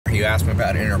You asked me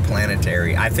about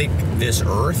interplanetary. I think this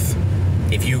Earth,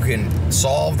 if you can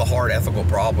solve the hard ethical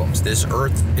problems, this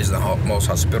Earth is the most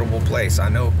hospitable place. I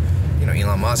know,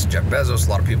 Elon Musk, Jeff Bezos, a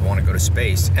lot of people want to go to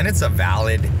space, and it's a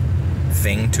valid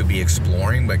thing to be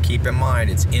exploring, but keep in mind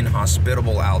it's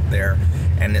inhospitable out there,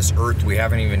 and this Earth, we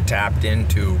haven't even tapped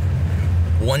into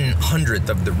 1/100th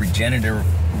of the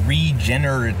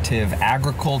regenerative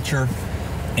agriculture,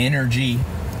 energy.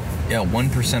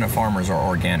 1% of farmers are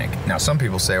organic. Now, some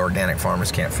people say organic farmers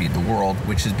can't feed the world,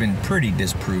 which has been pretty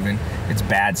disproven. It's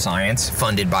bad science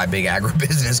funded by big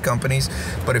agribusiness companies.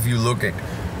 But if you look at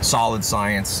solid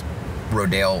science,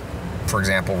 Rodale, for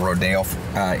example, Rodale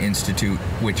Institute,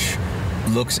 which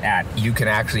looks at you can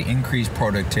actually increase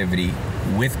productivity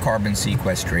with carbon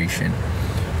sequestration,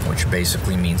 which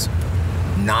basically means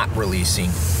not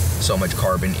releasing so much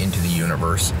carbon into the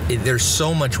universe. There's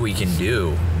so much we can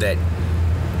do that.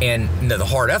 And the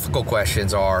hard ethical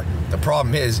questions are, the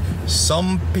problem is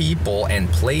some people and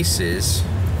places,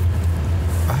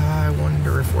 I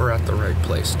wonder if we're at the right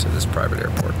place to this private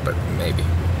airport, but maybe.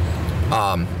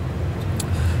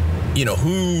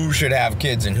 Who should have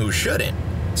kids and who shouldn't?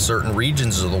 Certain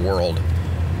regions of the world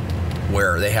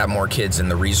where they have more kids than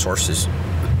the resources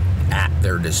at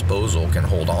their disposal can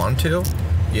hold on to,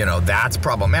 that's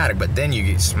problematic. But then you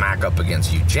get smack up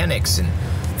against eugenics and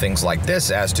things like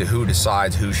this as to who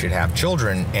decides who should have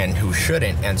children and who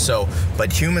shouldn't. And so,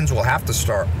 but humans will have to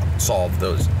solve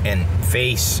those and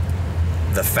face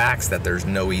the facts that there's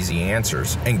no easy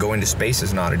answers. And going to space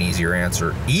is not an easier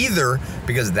answer either,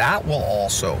 because that will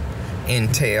also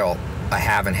entail a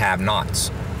have and have-nots.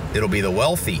 It'll be the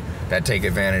wealthy that take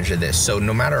advantage of this. So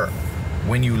no matter,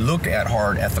 when you look at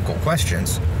hard ethical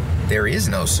questions, there is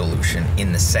no solution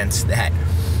in the sense that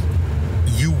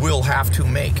you will have to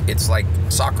make. It's like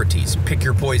Socrates, pick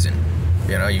your poison.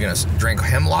 You're gonna drink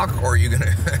hemlock or you're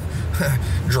gonna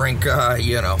drink,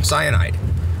 cyanide.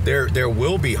 There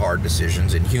will be hard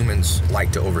decisions, and humans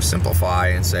like to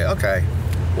oversimplify and say, okay,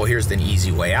 well, here's the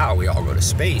easy way out. We all go to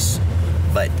space.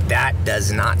 But that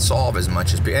does not solve as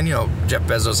much as, and Jeff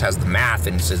Bezos has the math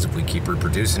and says if we keep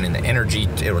reproducing in the energy,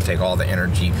 it'll take all the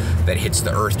energy that hits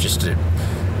the Earth just to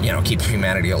keep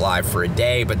humanity alive for a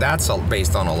day. But that's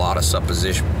based on a lot of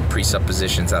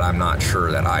presuppositions that I'm not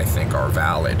sure that I think are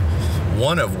valid.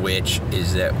 One of which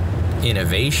is that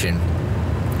innovation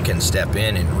can step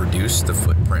in and reduce the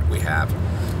footprint we have,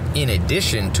 in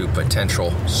addition to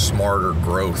potential smarter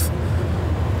growth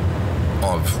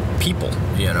of people.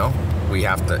 You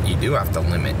do have to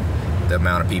limit the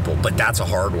amount of people, but that's a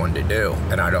hard one to do.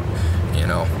 And I don't,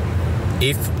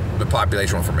 if the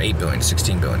population went from 8 billion to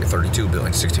 16 billion to 32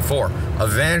 billion to 64,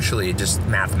 eventually, just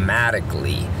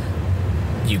mathematically,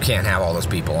 you can't have all those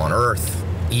people on Earth,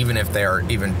 even if they're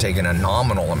even taking a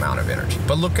nominal amount of energy.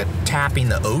 But look at tapping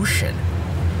the ocean,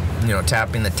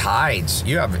 tapping the tides.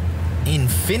 You have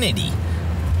infinity,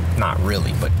 not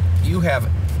really, but you have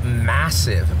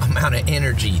massive amount of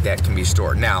energy that can be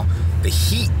stored. Now, the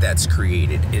heat that's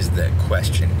created is the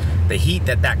question. The heat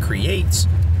that creates,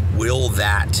 will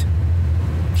that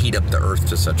heat up the Earth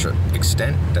to such an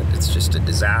extent that it's just a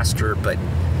disaster? But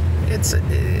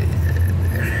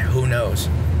who knows?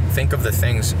 Think of the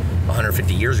things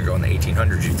 150 years ago in the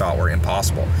 1800s you thought were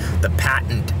impossible. The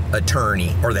patent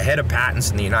attorney, or the head of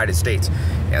patents in the United States,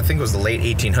 I think it was the late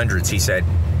 1800s, he said,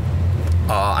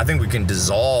 I think we can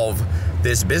dissolve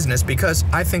this business because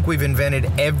I think we've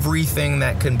invented everything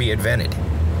that can be invented.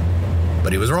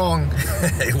 But he was wrong.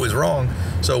 It was wrong.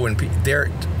 So when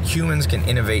humans can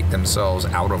innovate themselves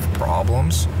out of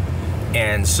problems,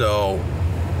 and so,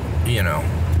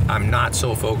 I'm not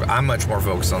so focused. I'm much more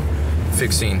focused on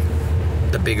fixing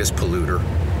the biggest polluter,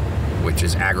 which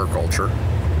is agriculture,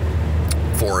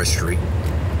 forestry,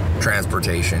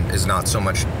 transportation is not so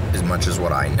much as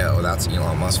what I know. That's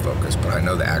Elon Musk focus, but I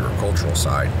know the agricultural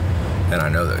side. And I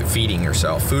know that feeding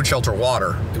yourself, food, shelter,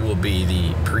 water, it will be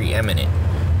the preeminent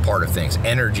part of things.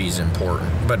 Energy is important,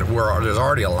 but there's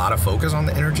already a lot of focus on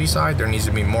the energy side. There needs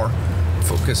to be more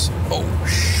focus.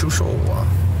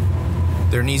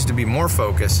 There needs to be more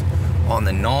focus on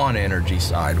the non-energy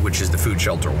side, which is the food,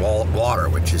 shelter, water,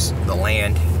 which is the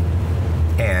land,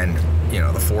 and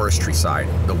the forestry side,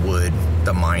 the wood,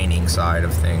 the mining side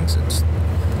of things.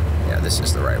 This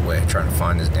is the right way. I'm trying to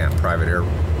find this damn private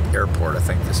airport. I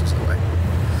think this is the way.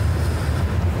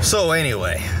 So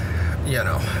anyway,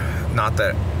 not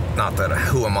that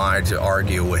who am I to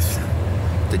argue with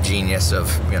the genius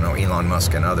of Elon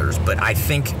Musk and others, but I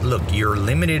think, look, you're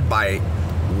limited by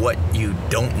what you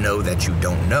don't know that you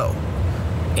don't know.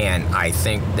 And I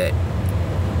think that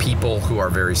people who are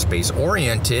very space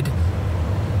oriented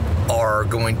are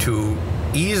going to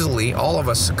easily, all of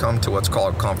us succumb to what's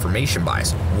called confirmation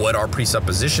bias. What are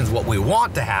presuppositions, what we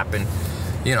want to happen.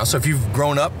 You know, so if you've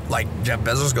grown up, like Jeff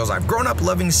Bezos goes, I've grown up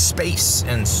loving space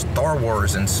and Star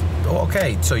Wars, and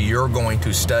okay, so you're going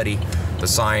to study the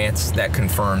science that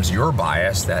confirms your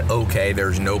bias that, okay,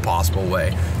 there's no possible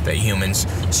way that humans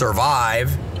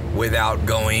survive without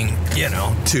going, you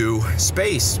know, to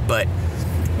space. But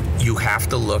you have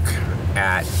to look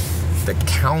at the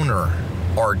counter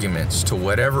arguments to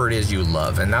whatever it is you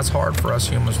love, and that's hard for us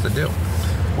humans to do.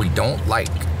 We don't like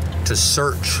to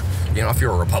search. You know, if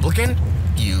you're a Republican,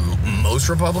 most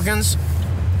Republicans,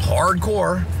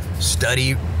 hardcore,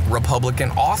 study Republican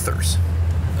authors.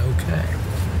 Okay.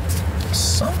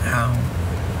 Somehow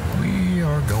we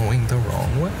are going the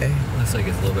wrong way. Looks like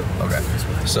it's a little bit more this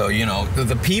way. So, you know,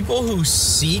 the people who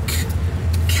seek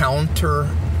counter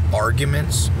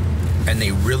arguments, and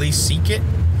they really seek it,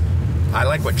 I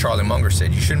like what Charlie Munger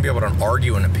said. You shouldn't be able to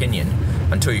argue an opinion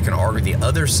until you can argue the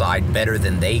other side better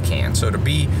than they can. So to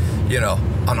be, you know,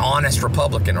 an honest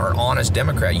Republican or an honest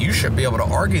Democrat, you should be able to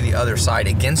argue the other side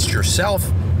against yourself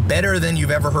better than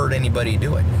you've ever heard anybody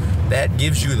do it. That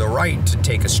gives you the right to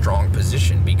take a strong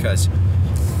position, because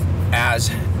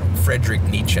as Friedrich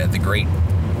Nietzsche, the great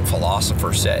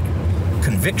philosopher, said,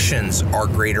 convictions are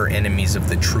greater enemies of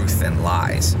the truth than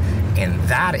lies. And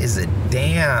that is a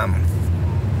damn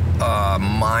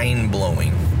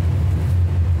mind-blowing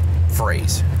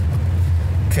phrase.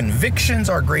 Convictions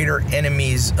are greater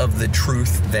enemies of the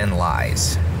truth than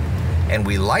lies. And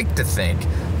we like to think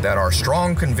that our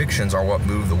strong convictions are what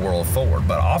move the world forward,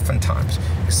 but oftentimes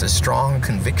it's the strong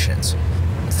convictions.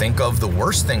 Think of the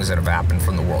worst things that have happened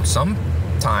from the world.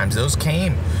 Sometimes those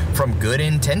came from good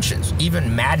intentions.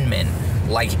 Even madmen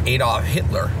like Adolf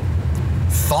Hitler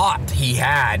thought he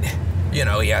had, you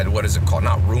know, he had, what is it called?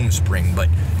 Not Rumspringa, but,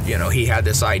 you know, he had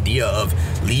this idea of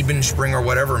Lebensspring or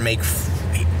whatever,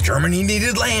 Germany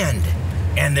needed land,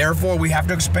 and therefore we have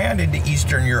to expand into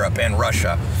Eastern Europe and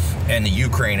Russia and the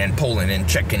Ukraine and Poland and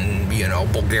Czech and, you know,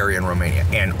 Bulgaria and Romania.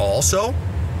 And also,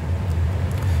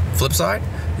 flip side,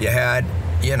 you had,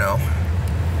 you know,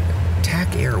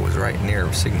 TAC Air was right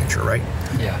near signature, right?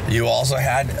 Yeah. You also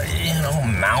had, you know,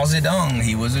 Mao Zedong.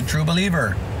 He was a true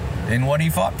believer in what he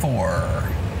fought for,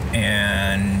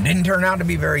 and didn't turn out to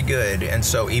be very good. And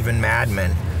so even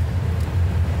madmen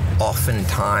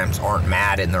oftentimes aren't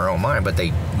mad in their own mind, but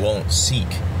they won't seek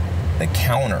the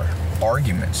counter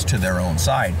arguments to their own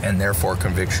side, and therefore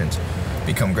convictions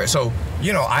become great. So,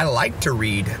 you know, I like to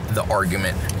read the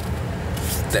argument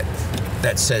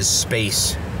that says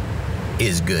space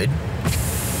is good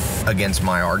against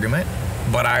my argument,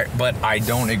 but I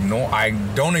don't ignore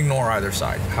either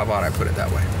side. How about I put it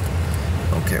that way?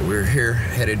 Okay, we're here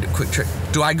headed to Quick Trip.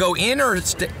 Do I go in or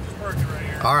stay?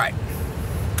 All right.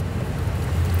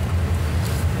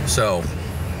 So,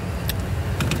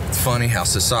 it's funny how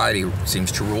society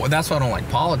seems to rule. That's why I don't like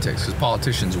politics, because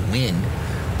politicians win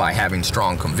by having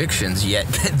strong convictions, yet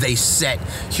they set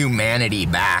humanity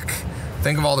back.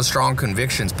 Think of all the strong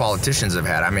convictions politicians have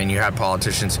had. I mean, you had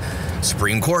politicians,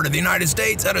 Supreme Court of the United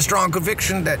States had a strong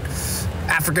conviction that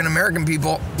African American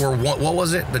people were, what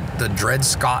was it? The Dred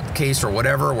Scott case or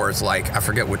whatever, where it's like, I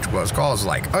forget which what it's called. It's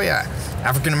like, oh yeah,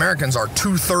 African Americans are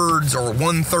 2/3 or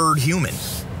 1/3 human.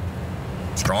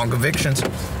 Strong convictions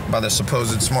by the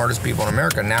supposed smartest people in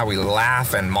America. Now we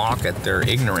laugh and mock at their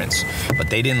ignorance, but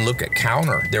they didn't look at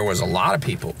counter. There was a lot of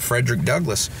people. Frederick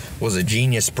Douglass was a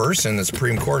genius person. The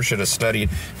Supreme Court should have studied.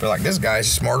 They're like, this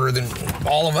guy's smarter than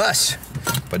all of us.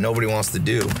 But nobody wants to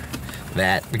do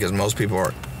that because most people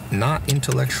are not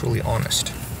intellectually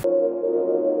honest.